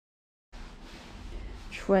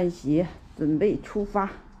穿鞋，准备出发。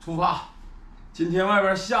出发！今天外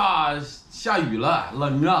边下雨了，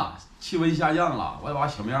冷啊，气温下降了，我得把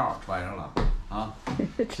小棉袄穿上了啊，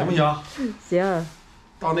行不行？行。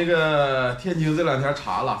到那个天津这2天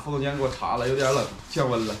查了，副总监给我查了，有点冷，降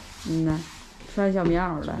温了。嗯呐，穿小棉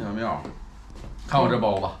袄了。小棉袄，看我这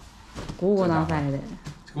包吧，鼓鼓囊塞的。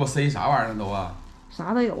给我塞啥玩意儿都啊？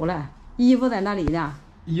啥都有了，衣服在那里呢。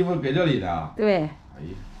衣服给这里的。对。哎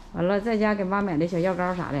呀。完了，在家给妈买的小药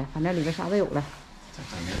膏啥的，反正里边啥都有了。这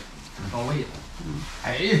整的挺到位了。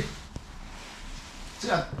哎，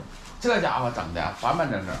这家伙整的板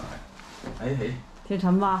板正正的。哎嘿。挺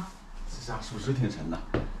沉吧？这家属实挺沉呐。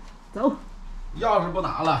走。钥匙不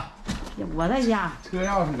拿了。我在家。车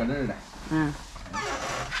钥匙搁这儿呢。嗯。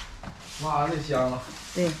拉这箱了。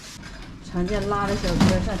对。常见拉着小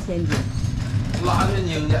车上天津。拉天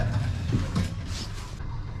津去。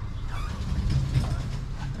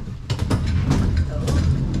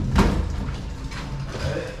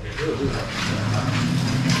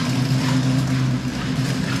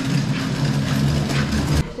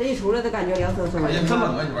这一出来都感觉凉飕飕的。哎呀，真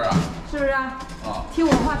冷啊，媳妇儿啊！是不是啊？啊！听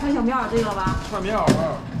我话，穿小棉袄对了吧？穿棉袄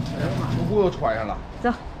啊！哎呀妈，不裤都穿上了。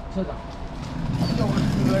走，这咋？要我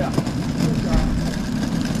车呀！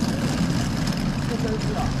这真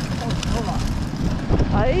是啊，到时候了。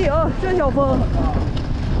哎呦，这小风，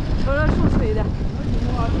瞅这树吹的。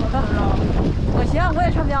我行，我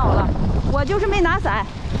也穿棉袄了，我就是没拿伞。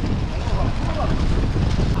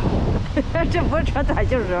这不是穿短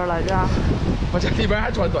袖时候了是吧？我这里边还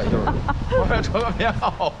穿短袖，我还穿个棉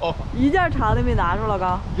袄。一件长的没拿住了，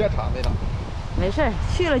刚。一件长没拿。没事，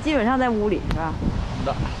去了基本上在屋里是吧？是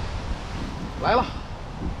的。来了，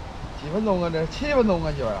几分钟啊？这7分钟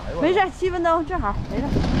啊，媳妇儿。没事，7分钟正好，没事。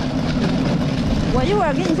我一会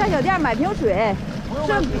儿给你上小店买瓶水，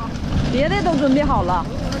这别的都准备好了。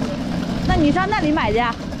那你上那里买去。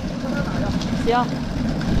行。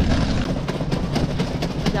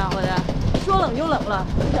家伙的，说冷就冷了，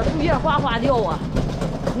小树叶哗哗掉啊！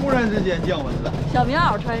突然之间降温了。小棉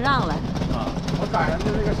袄穿上了。啊，我赶上就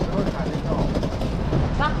这个时候穿的正好。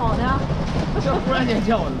啥好呢？这突然间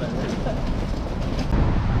降温了。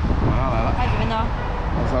马上来了。还几分钟？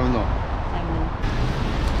还有3分钟。3分钟。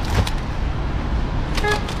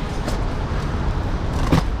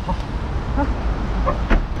好，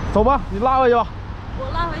走吧，你拉回去吧。我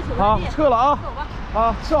拉回去。好，撤了啊。走吧。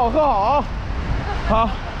啊，吃好喝好啊。好，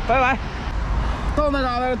拜拜。到那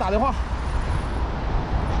嘎达打电话。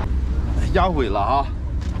压毁了啊！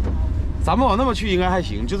咱们往那么去应该还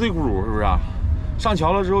行，就这轱辘是不是啊？上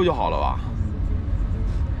桥了之后就好了吧？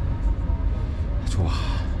出发。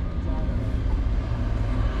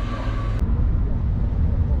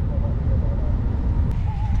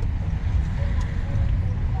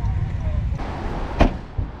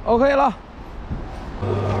OK 了。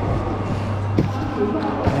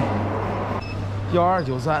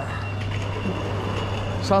1293。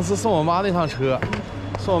上次送我妈那趟车，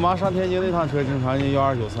送我妈上天津那趟车，正常就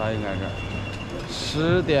1293，应该是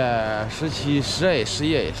10点17、10A、11A，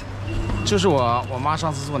也是，就是我妈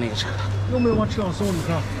上次坐那个车。用不用往车上送一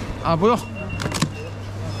趟？啊，不用。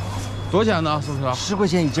多少钱呢？送车10块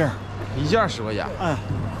钱一件，一件10块钱。哎，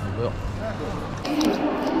不用。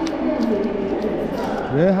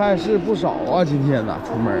人还是不少啊，今天呢，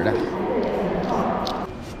出门的。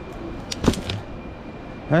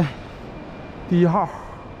哎，第1号，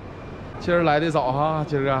今儿来的早哈，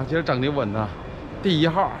今儿整的稳呐，第1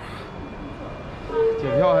号，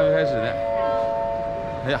检票还没开始呢。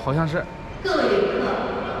哎呀，好像是。各位旅客，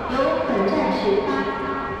由本站始发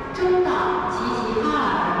中到齐齐哈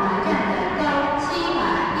尔南站的高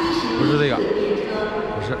711不是这个，列车，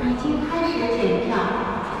不是，已经开始检票。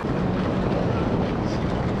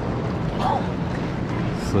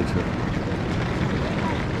4车。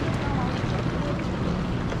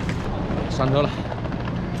上车了，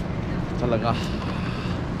真冷啊！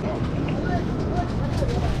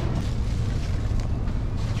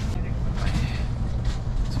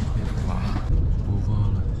出发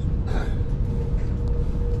了，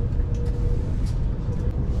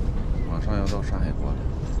马上要到山海关了。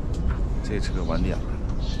这车晚点了，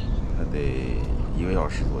还得1个小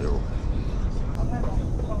时左右。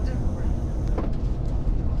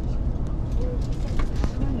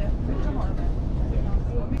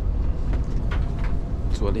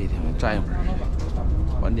坐了一天，站一会儿，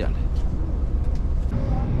晚点了。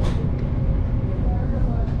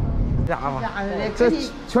家伙，这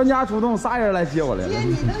全家出动，3人来接我来了。接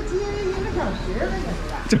你都接1个小时了，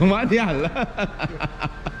这整晚点了。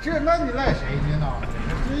这那你赖谁呢？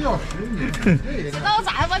这1小时你那我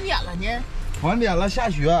咋还晚点了呢？晚点了，下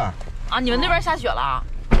雪。啊，你们那边下雪了？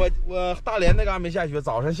我大连那嘎没下雪，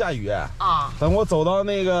早上下雨啊。等我走到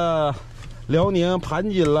那个辽宁盘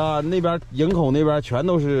锦了，那边营口那边全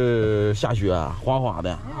都是下雪，哗哗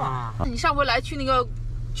的。啊，你上回来去那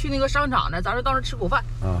个商场呢，咱说到那吃口饭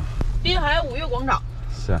啊。滨海五月广场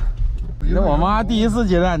是。那我妈第一次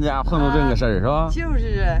接站家碰到这个事儿是吧？就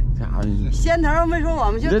是啊，先头没说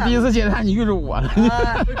我们就这第一次接站你遇着我了，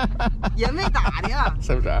也没打听，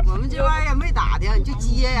是不是？我们这玩意儿也没打听，就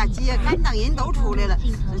接呀接，赶等人都出来了，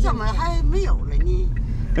这怎么还没有了呢？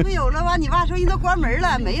没有了吧？你爸说人都关门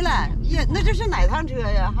了，没了。呀，那这是哪趟车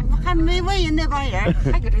呀？还没问人那帮人，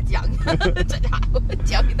还搁这讲，这家伙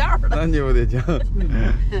讲一道了。那你不得讲，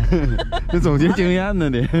这总结经验呢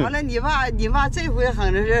得。完了，你爸这回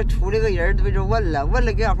狠着是出来个人，对着问了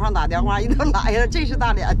给小胖打电话，人都来了，这是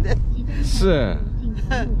大连的。是，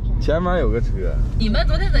前面有个车。你们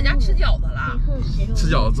昨天在家吃饺子了？吃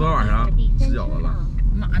饺子，昨天晚上吃饺子了。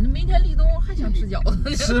妈，那明天立冬还想吃饺子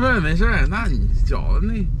呢？吃呗，没事儿。那你饺子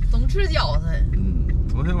那总吃饺子。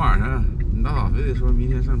昨天晚上你大嫂非得说明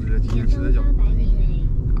天上车，今天吃点饺子。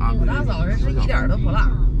啊，我大嫂这是一点都不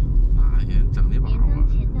辣。那人整的把握，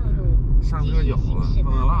上车饺子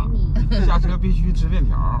不能辣，下车必须吃面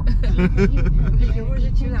条。一会儿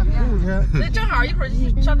就吃两面。那正好一会儿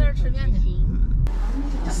就上那儿吃面去。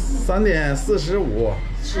3点45，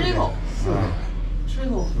吃一口。吃一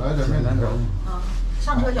口。来点面难整。啊，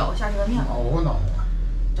上车饺子，下车面。熬个脑袋。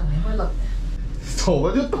整一会冷的。瞅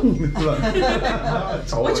着就冻的了。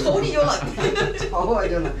我瞅你就冷，瞅我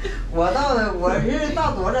就冷。我是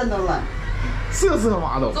到多少都冷。瑟瑟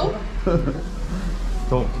发抖。走。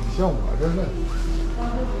走。像我这是。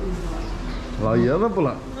老爷子不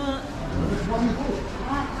冷。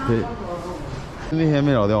对。那天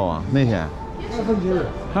没找掉啊？那天。23斤儿。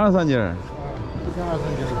还是3斤儿。一天23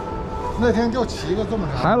斤儿。那天就7个这么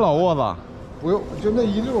长。还老窝子。不用，就那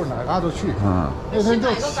一溜哪嘎都去。啊。那天就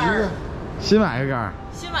7个。新买个杆，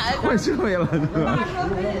新买个换设备了。爸说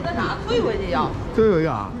非得那啥退回去要。退回去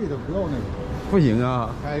啊？对的，不要那个。不行啊。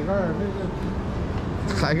海杆那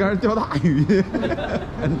个。海杆钓大鱼。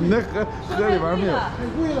你那河里边没有。太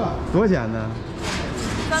贵了。多少钱呢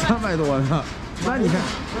？300多呢。那你看，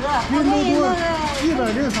运动多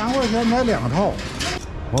103块钱买2套。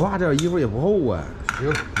我爸这衣服也不厚啊。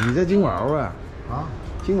行，你这金毛啊？啊，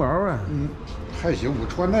金毛啊？还行，我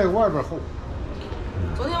穿那个外边厚。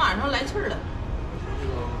昨天晚上来气儿了。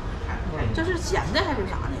这是咸的还是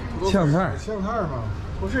啥呢？炝菜。炝菜吗？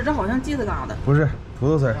不是，这好像芥子疙瘩。不是，土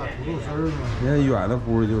豆丝儿。土豆丝儿吗？你看远的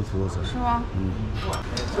乎就是土豆丝儿。是吗？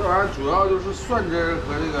这玩意儿主要就是蒜汁儿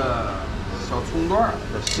和这个小葱段儿、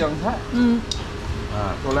小香菜。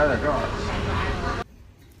多来点这玩意儿。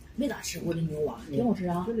没咋吃过这牛蛙，挺好吃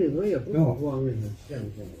啊。这里头也不好光为什么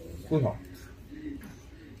不少。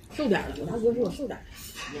瘦点的，我大哥说我瘦点。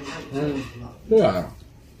对呀。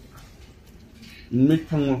你没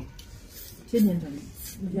称吗？天天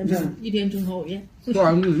称，一天称好几遍。这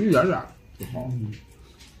玩意儿一点点就好，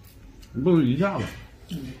你不能一下子，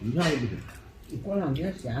一下子不行。过2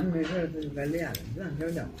天闲没事就该练了，这2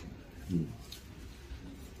天讲。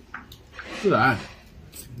自然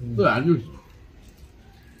就行，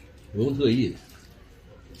不用特意的。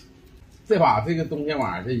这把这个冬天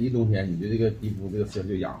晚上这一冬天，你的这个皮肤这个色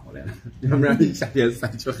就养回来了，要不然你夏天晒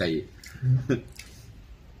就黑，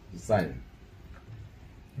晒着。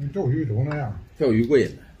钓鱼都那样。钓鱼贵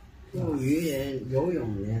了。钓鱼人、游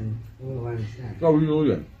泳人都完事。钓鱼游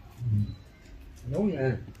泳。游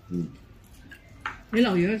人。人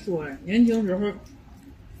老爷爷说了，年轻时候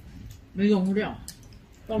没功夫钓，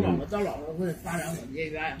到老了会发展我业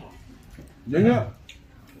余爱好。人家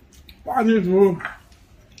爸那时候，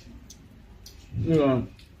那个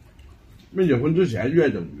没结婚之前愿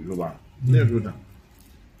意整鱼是吧？那时候整。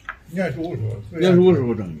念书时候。念书时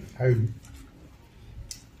候整鱼。还有鱼。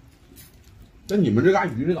那你们这嘎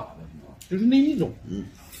鱼是咋的？就是那一种，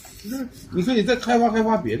就是你可以再开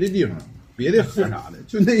发别的地方，别的河啥的，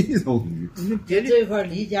就那一种鱼。别的这块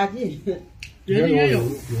离家近，别的也有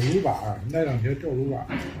鲈板，那2天钓鲈板，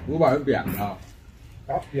鲈板是扁的，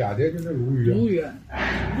打扁的就是鲈鱼。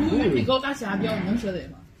鲈鱼比高大虾钓，你能舍得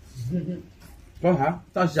吗？高啥？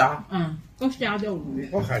大虾？高虾钓鲈鱼。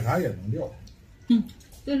我海产也能钓。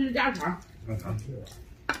这是家常。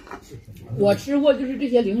我吃过就是这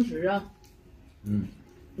些零食啊。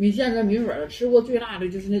米线的米粉吃过最辣的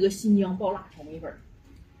就是那个新疆爆辣炒米粉，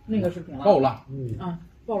那个是挺辣。爆辣。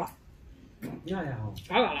爆辣。那家伙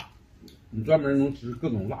啥辣？你专门能吃各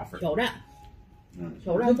种辣粉。挑战。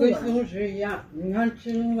挑战。就跟西红柿一样，你看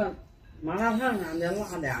吃那个麻辣烫啥的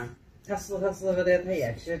辣点，它嘶呵的，它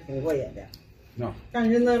也吃挺过瘾的。但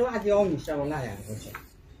是那辣椒你稍辣点不行。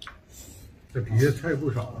这底下菜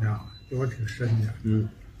不少呢，这玩意挺深的。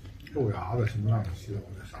豆芽子什么样的稀老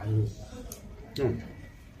的啥都有。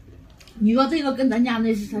你说这个跟咱家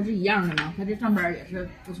那是它是一样的吗？它这上边也是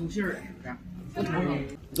不出芯儿的，是不是？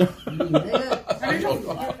不出你那个，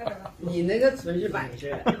你那个纯是摆设，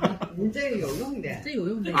你这个有用的，这有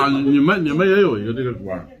用的啊！你们也有一个这个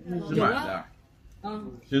锅，新买的，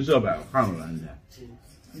新设备我看出来你。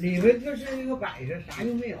里面就是一个摆设，啥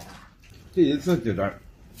用没有。这一次给咱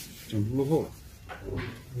整出了后了，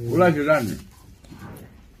不赖接站的。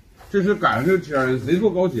这是赶上这个天儿，谁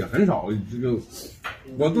坐高铁很少这个。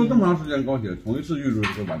我坐这么长时间高铁，头一次遇着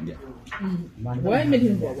这个晚点。我也没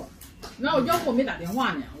听说过。那我要不我没打电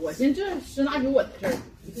话呢，我寻思这10拿9稳的事儿，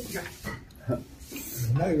不是。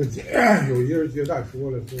那个有些人接待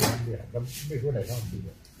说了说晚点，咱没说哪趟去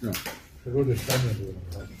的。是。他说得3点多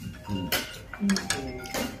能到。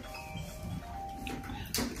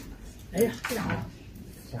哎呀，这家伙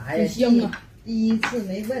啥呀？香啊！第一次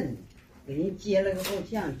没问，给人接了个后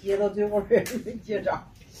巷，接到最后人没接着。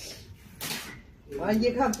完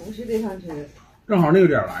一看不是这趟车，正好那个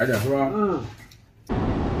点来的是吧？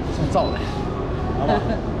算造的，好吧，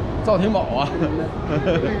造挺饱啊。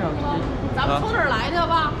咱们从哪儿来的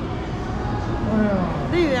吧？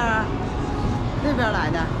那边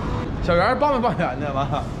来的。小圆办没办圆呢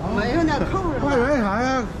吧？没有呢，扣上。办圆啥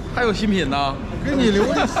呀？还有新品呢，给你留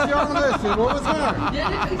的香的水萝卜菜。别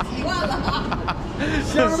人整习惯了。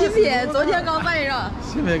新品昨天刚带上，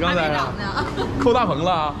新品刚带上呢，扣大棚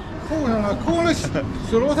了。扣上了，扣了，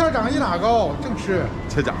水萝卜菜长一哪高，正吃。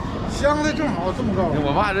这家伙香的正好这么高。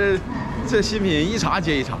我爸这新品一茬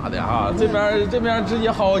接一茬的啊，这边直接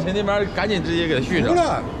薅去，那边赶紧直接给它续上。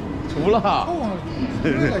除了。扣上了，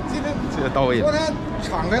这个今天这到位了。昨天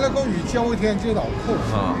敞开了够雨浇一天，今早扣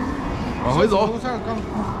啊，往回走。水萝卜菜刚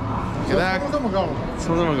给大家冲这么高，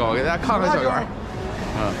冲这么高，给大家看看小圆。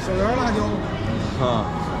小圆辣椒。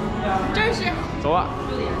这是。走吧。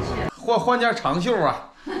换件长袖啊。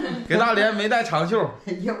给大连没带长袖，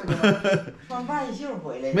穿半袖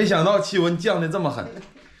回来。没想到气温降的这么狠，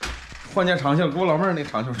换件长袖，给我老妹儿那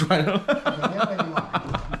长袖穿上了。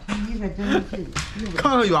衣服真是。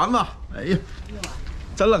看看圆子，哎呀，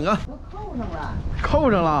真冷啊！都扣上了。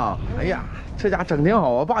扣上了，哎呀，这家整挺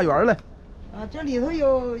好啊，把圆了。这里头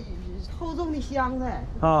有厚重的香菜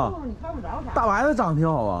啊，你看不着啥。大白菜长挺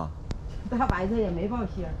好啊。大白菜也没报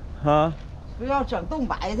芯儿。啊。不要整冻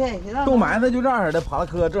白菜，冻白菜就这样的，扒拉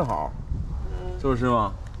颗正好，就是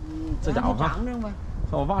吗？这家伙看，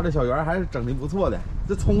看我爸这小圆还是整的不错的，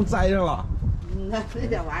这葱摘上了。那这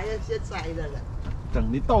点玩意儿先摘着了，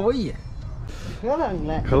整的到位。可冷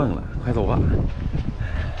了，可冷了，快走吧。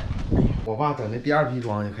我爸整的第2批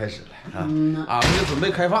装就开始了啊，俺们就准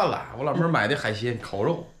备开饭了。我老妹儿买的海鲜烤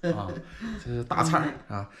肉啊，这是大菜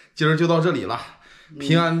啊。今儿就到这里了，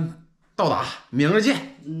平安到达，明儿见。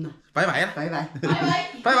拜拜了，拜拜，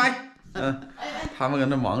拜拜。他们搁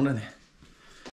那忙着呢。